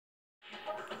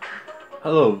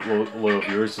Hello, loyal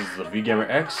viewers, this is the VGamer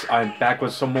X. I'm back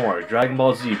with some more Dragon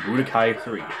Ball Z Budokai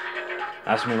 3.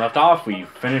 Last when we left off, we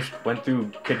went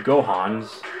through Kid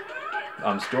Gohan's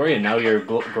story, and now we are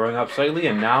growing up slightly,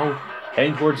 and now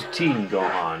heading towards Teen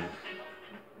Gohan.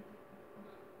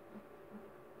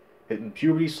 Hitting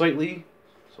puberty slightly,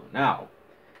 so now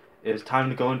it is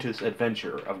time to go into this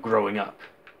adventure of growing up.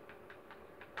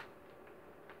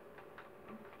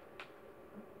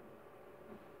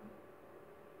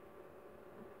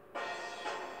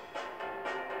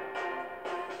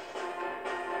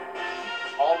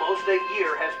 Almost a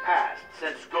year has passed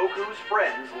since Goku's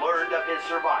friends learned of his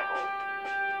survival.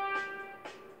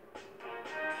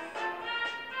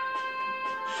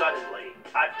 Suddenly,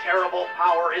 a terrible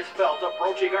power is felt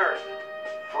approaching Earth.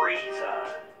 Frieza.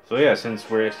 So yeah, since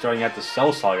we're starting at the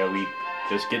Cell Saga, we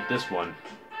just get this one.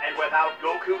 And without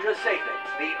Goku to save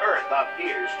it, the Earth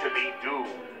appears to be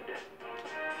doomed.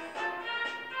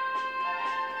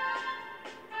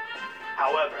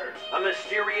 However, a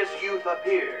mysterious youth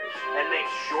appears and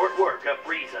makes short work of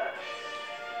Frieza.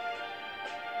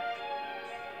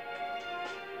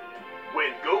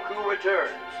 When Goku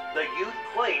returns, the youth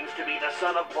claims to be the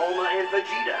son of Bulma and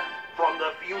Vegeta from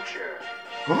the future.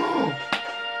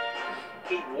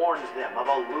 He warns them of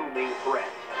a looming threat,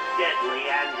 deadly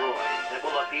androids that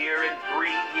will appear in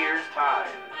 3 years' time.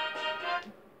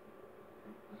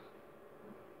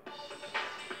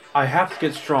 I have to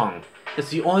get strong. It's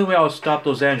the only way I'll stop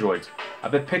those androids. I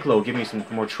bet Piccolo will give me some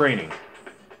more training.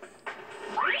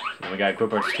 And we gotta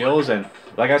equip our skills, and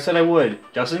like I said I would,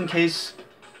 just in case,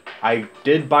 I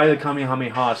did buy the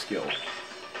Kamehameha skill.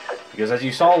 Because as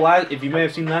you saw if you may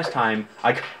have seen last time,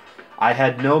 I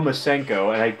had no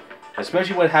Masenko, and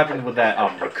especially what happened with that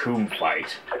Raccoon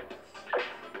fight.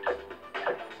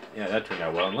 Yeah, that turned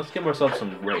out well. And let's give ourselves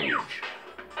some rage.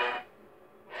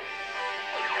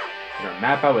 We're gonna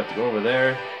map out. We have to go over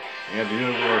there. We have to do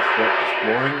a little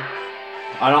exploring.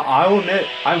 I will admit,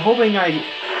 I'm hoping I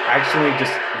actually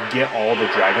just get all the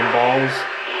Dragon Balls.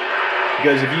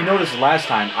 Because if you noticed last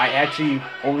time, I actually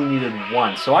only needed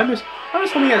one. So I'm just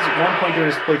hoping at one point during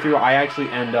this playthrough, I actually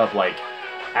end up, like,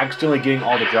 accidentally getting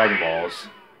all the Dragon Balls.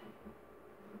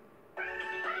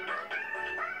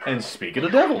 And speak of the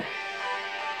devil.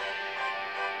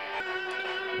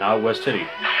 Now West City.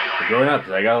 We're growing up,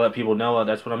 I gotta let people know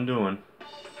that's what I'm doing.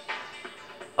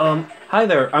 Hi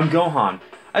there, I'm Gohan.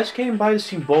 I just came by to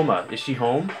see Bulma. Is she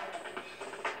home?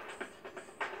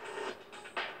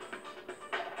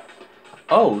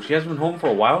 Oh, she hasn't been home for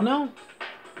a while now?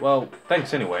 Well,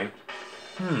 thanks anyway.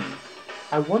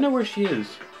 I wonder where she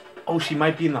is. Oh, she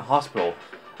might be in the hospital.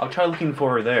 I'll try looking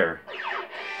for her there.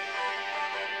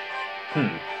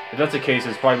 If that's the case,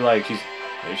 it's probably like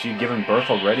she's given birth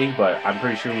already, but I'm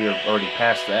pretty sure we are already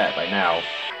past that by now.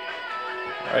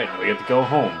 Alright, we get to go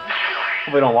home.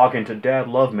 Hope we don't walk into Dad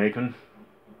lovemaking.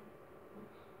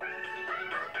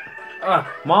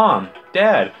 Mom!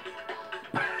 Dad!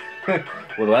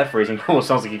 Well, that phrasing almost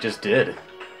sounds like he just did.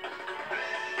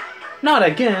 Not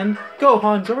again!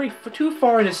 Gohan's already too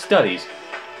far in his studies.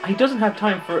 He doesn't have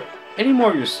time for any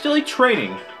more of your silly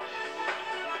training.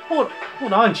 Hold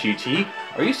on, Chi-Chi.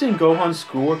 Are you saying Gohan's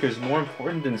schoolwork is more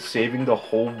important than saving the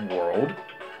whole world?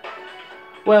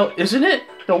 Well, isn't it?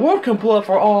 The world can blow up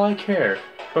for all I care.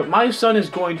 But my son is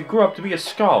going to grow up to be a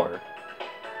scholar.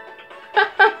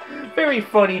 Very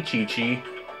funny, Chi-Chi.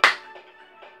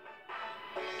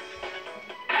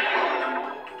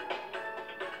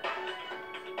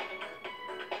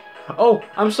 Oh,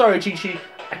 I'm sorry, Chi-Chi.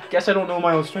 I guess I don't know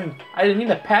my own strength. I didn't mean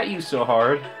to pat you so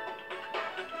hard.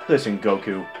 Listen,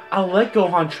 Goku. I'll let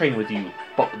Gohan train with you,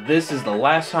 but this is the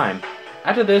last time.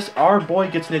 After this, our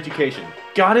boy gets an education.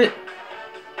 Got it?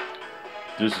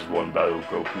 This is one battle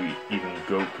even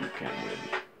Goku can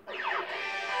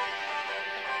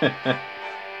win.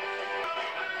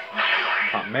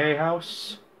 Kame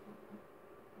House.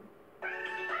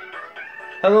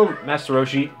 Hello, Master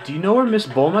Roshi. Do you know where Miss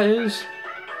Bulma is?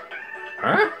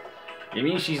 Huh? You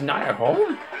mean she's not at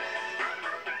home?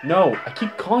 No, I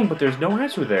keep calling, but there's no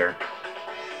answer there.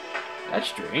 That's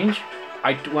strange.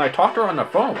 When I talked to her on the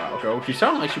phone a while ago, she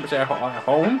sounded like she was at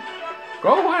home.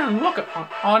 Go ahead and look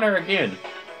on her again.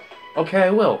 Okay, I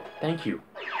will. Thank you.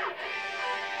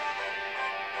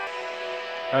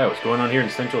 Alright, what's going on here in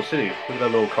Central City? Look at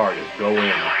that little car. Just go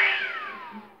in.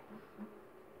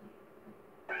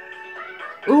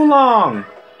 Oolong!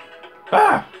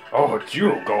 Ah! Oh, it's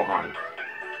you, Gohan.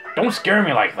 Don't scare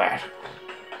me like that.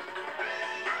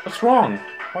 What's wrong?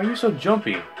 Why are you so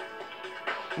jumpy?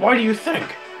 Why do you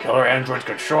think? Killer androids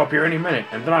could show up here any minute,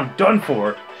 and then I'm done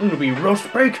for. I'm gonna be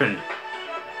roast bacon.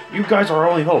 You guys are our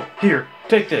only hope. Here,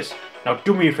 take this. Now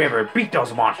do me a favor and beat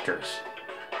those monsters.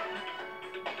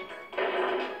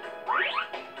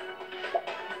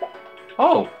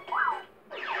 Oh!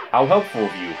 How helpful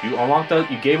of you.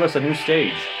 You gave us a new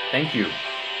stage. Thank you.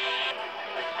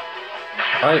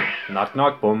 Alright, knock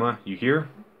knock, Bulma. You here?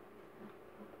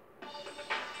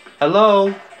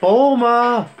 Hello?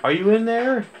 Bulma! Are you in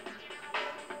there?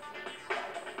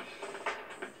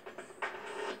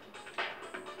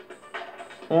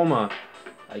 Bulma.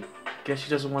 I guess she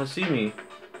doesn't want to see me.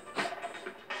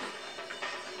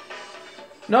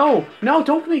 No! No,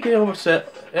 don't make it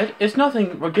upset. It's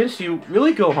nothing against you.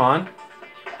 Really, Gohan?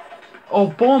 Oh,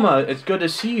 Bulma, it's good to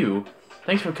see you.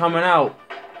 Thanks for coming out.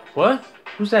 What?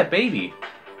 Who's that baby?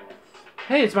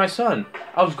 Hey, it's my son.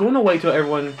 I was going to wait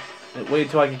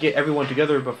until I could get everyone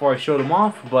together before I showed him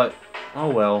off, but oh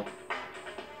well.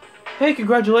 Hey,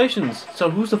 congratulations. So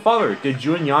who's the father? Did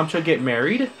you and Yamcha get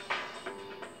married?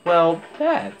 Well,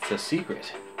 that's a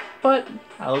secret. But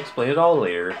I'll explain it all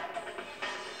later.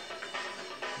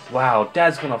 Wow,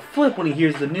 Dad's gonna flip when he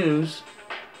hears the news.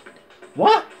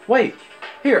 What? Wait.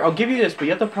 Here, I'll give you this, but you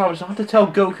have to promise not to tell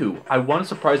Goku. I want to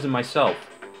surprise him myself.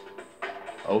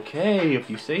 Okay, if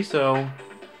you say so.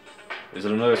 Is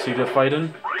it another secret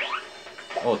fighting?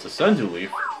 Oh, it's a Senzu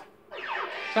leaf.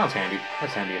 Sounds handy.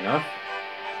 That's handy enough.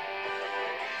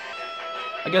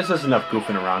 I guess that's enough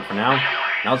goofing around for now.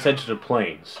 Now let's head to the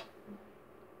plains.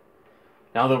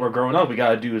 Now that we're growing up, we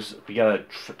gotta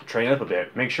train up a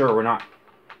bit. Make sure we're not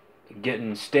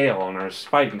getting stale on our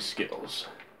fighting skills.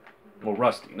 Well,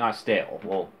 rusty, not stale.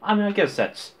 Well, I mean, I guess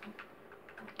that's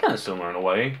kind of similar in a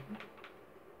way.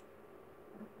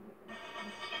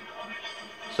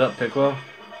 What's up, Piccolo?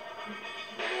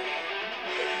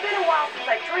 It's been a while since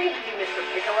I trained with you, Mr.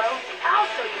 Piccolo. I'll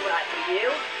show you what I can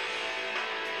do.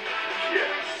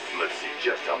 Yes, let's see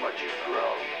just how much you've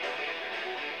grown.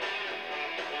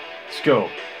 Let's go.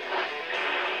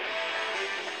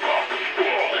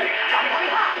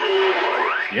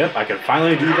 Yep, I can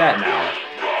finally do that now.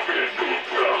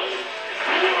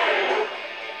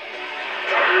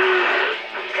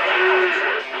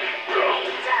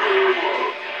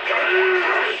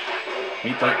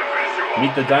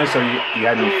 Meet the dinosaur you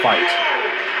had me fight.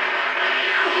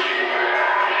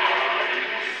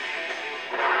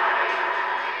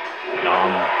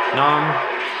 Nom, nom,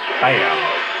 bam.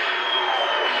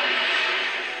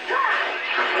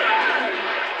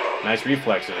 Nice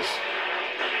reflexes.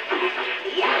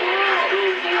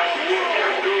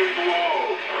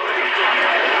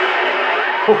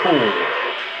 Oh,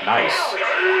 nice.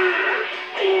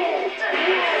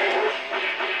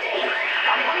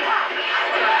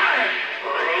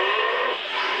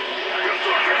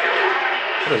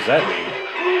 What does that mean?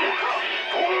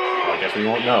 Well, I guess we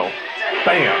won't know.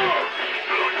 Bam!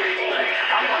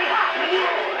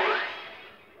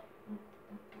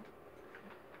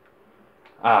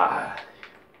 Ah.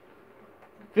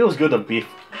 Feels good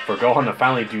for Gohan to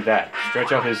finally do that.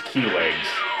 Stretch out his key legs.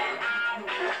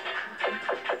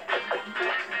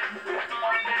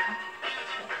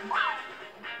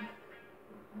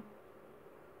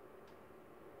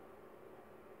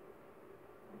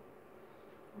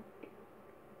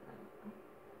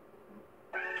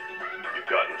 You've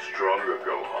gotten stronger,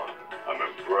 Gohan. I'm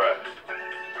impressed.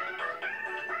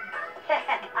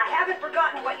 I haven't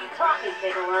forgotten what you taught me,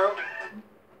 Piccolo.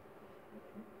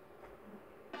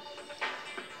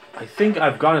 I think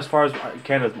I've gone as far as I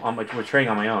can with training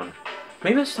on my own.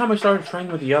 Maybe it's time I started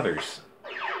training with the others.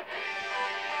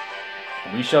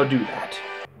 And we shall do that.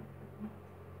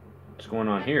 What's going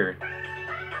on here?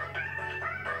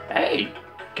 Hey!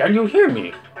 Can you hear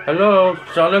me? Hello,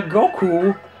 son of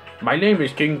Goku. My name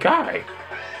is King Kai.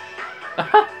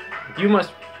 You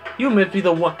must be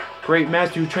the one great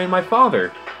master who trained my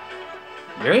father.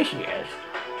 Yes, yes.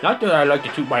 Not that I like to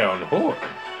toot my own horn,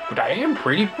 but I am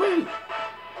pretty great.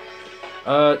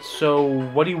 So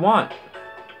what do you want?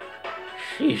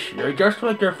 Sheesh, you're just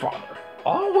like your father.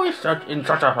 Always in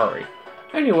such a hurry.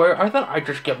 Anyway, I thought I'd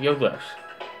just give you this.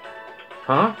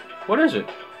 Huh? What is it?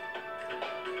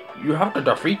 You have to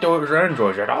defeat those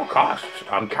androids at all costs.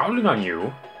 I'm counting on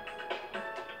you.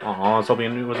 I was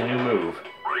hoping it was a new move.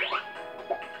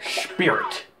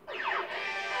 Spirit.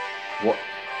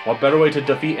 What better way to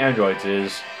defeat androids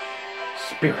is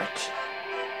spirit.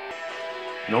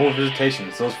 No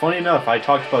visitation. So it's funny enough, I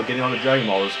talked about getting on the Dragon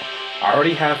Balls. I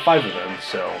already have 5 of them,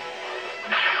 so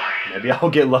maybe I'll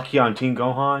get lucky on Team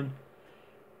Gohan.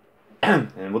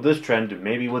 And with this trend,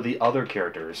 maybe with the other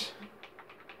characters.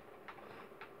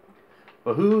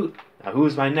 But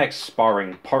who's my next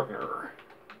sparring partner?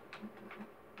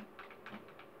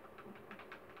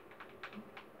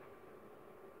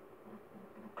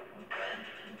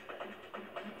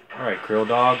 Alright, Krill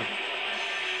Dog.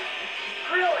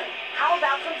 Krillin, how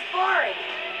about some sparring?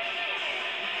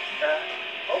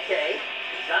 Okay.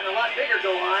 gotten a lot bigger,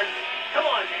 Gohan. Come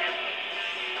on, man.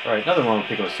 Alright, nothing wrong with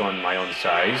Piccolo showing my own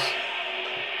size.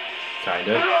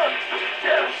 Kinda.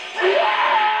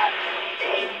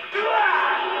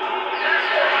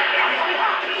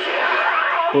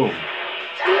 Boom.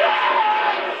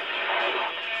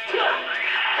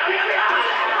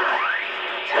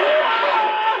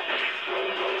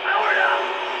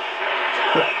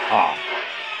 Ah.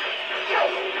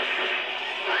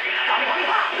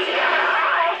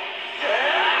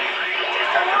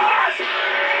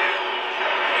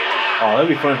 Oh, that'd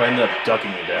be fun if I ended up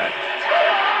ducking with that.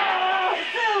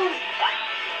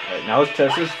 Alright, now let's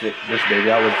test this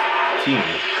baby out with Team.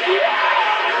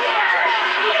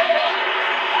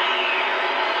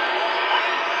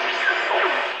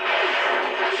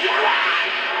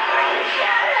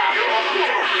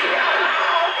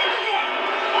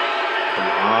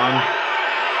 Come on.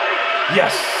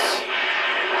 Yes!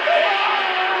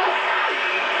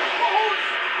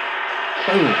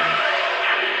 Boom.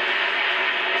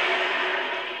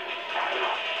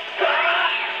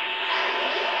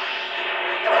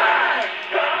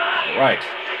 Right.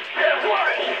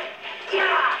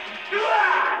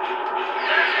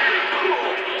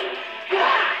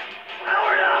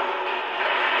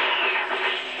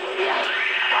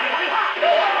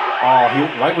 Oh,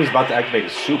 right when he's about to activate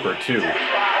his super, too.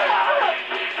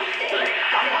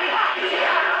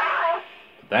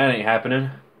 That ain't happening.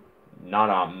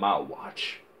 Not on my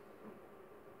watch.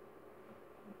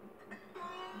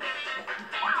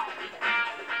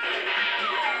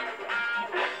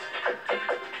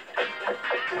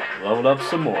 Leveled up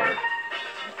some more.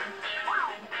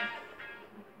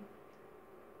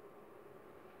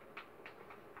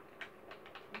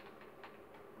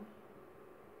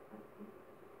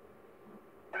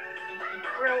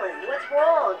 Krillin, what's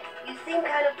wrong? You seem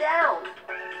kind of down.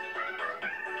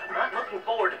 I'm not looking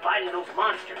forward to fighting those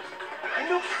monsters. I'm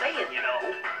no Saiyan, you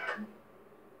know.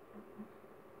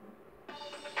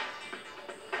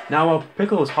 Now, while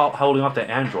Piccolo is holding off the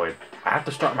android, I have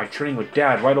to start my training with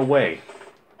Dad right away.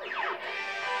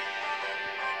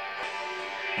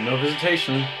 No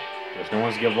hesitation. There's no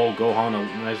one to give old Gohan a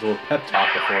nice little pep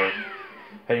talk before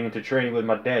heading into training with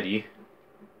my daddy.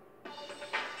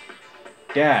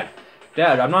 Dad,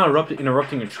 I'm not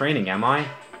interrupting your training, am I?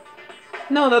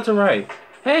 No, that's alright.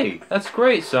 Hey, that's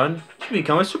great, son. You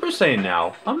become a Super Saiyan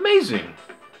now. Amazing!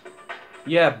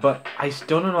 Yeah, but I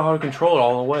still don't know how to control it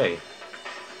all the way.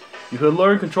 You could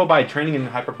learn control by training in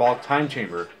the hyperbolic time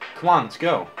chamber. Come on, let's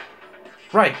go.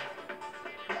 Right.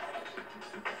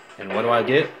 And what do I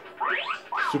get?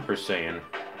 Super Saiyan.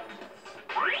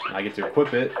 I get to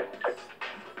equip it.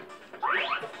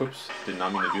 Whoops, did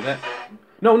not mean to do that.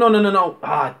 No.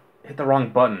 Ah, hit the wrong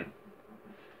button.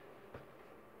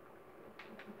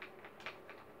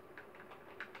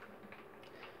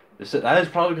 That is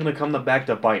probably going to come back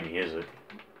to bite me, is it?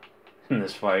 In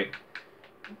this fight.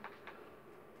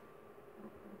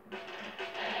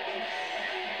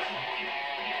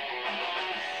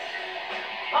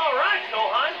 Alright,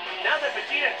 Gohan. Now that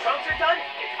Vegeta and Trunks are done,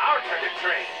 it's our turn to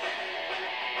train.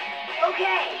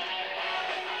 Okay.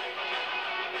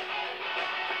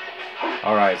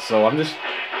 Alright, so I'm just...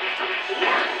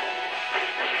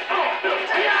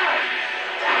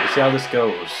 Let's see how this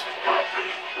goes.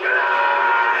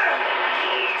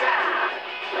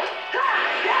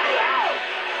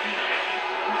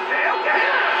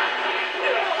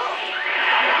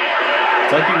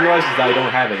 It's like he realizes that I don't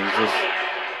have it. He's just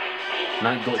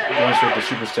not going straight to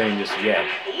Super Saiyan just yet.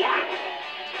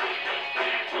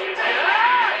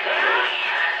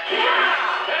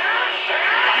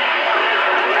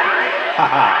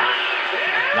 Haha!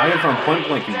 Not even from point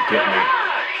blank you get me.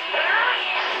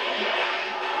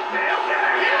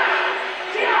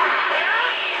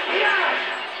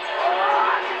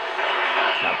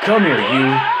 Now come here,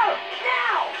 you.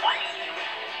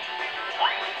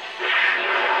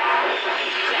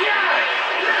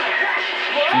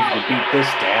 See if you can beat this,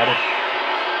 Dad.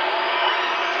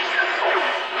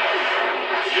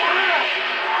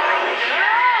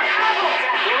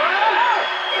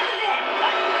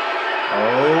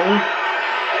 Oh.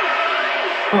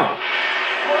 Huh.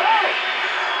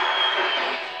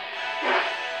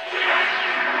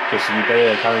 Okay, so you better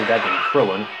at coming back than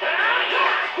Krillin.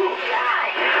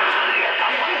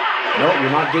 Nope,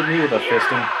 you're not getting me with a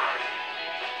fisting.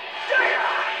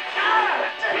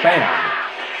 Bam!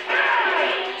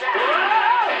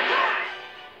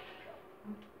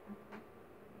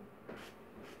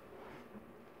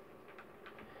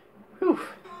 Whew.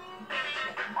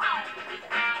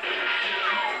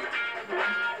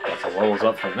 Got some levels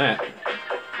up from that.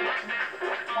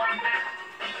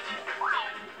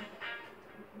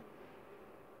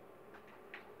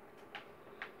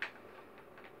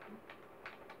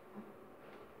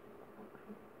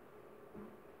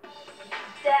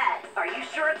 Are you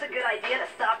sure it's a good idea to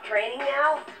stop training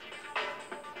now?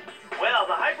 Well,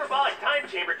 the hyperbolic time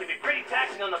chamber can be pretty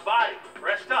taxing on the body.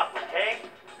 Rest up, okay?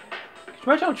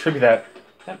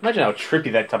 Imagine how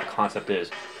trippy that type of concept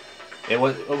is.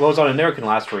 What goes on in there can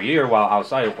last for a year, while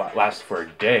outside it lasts for a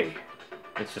day.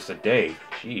 It's just a day.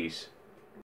 Jeez.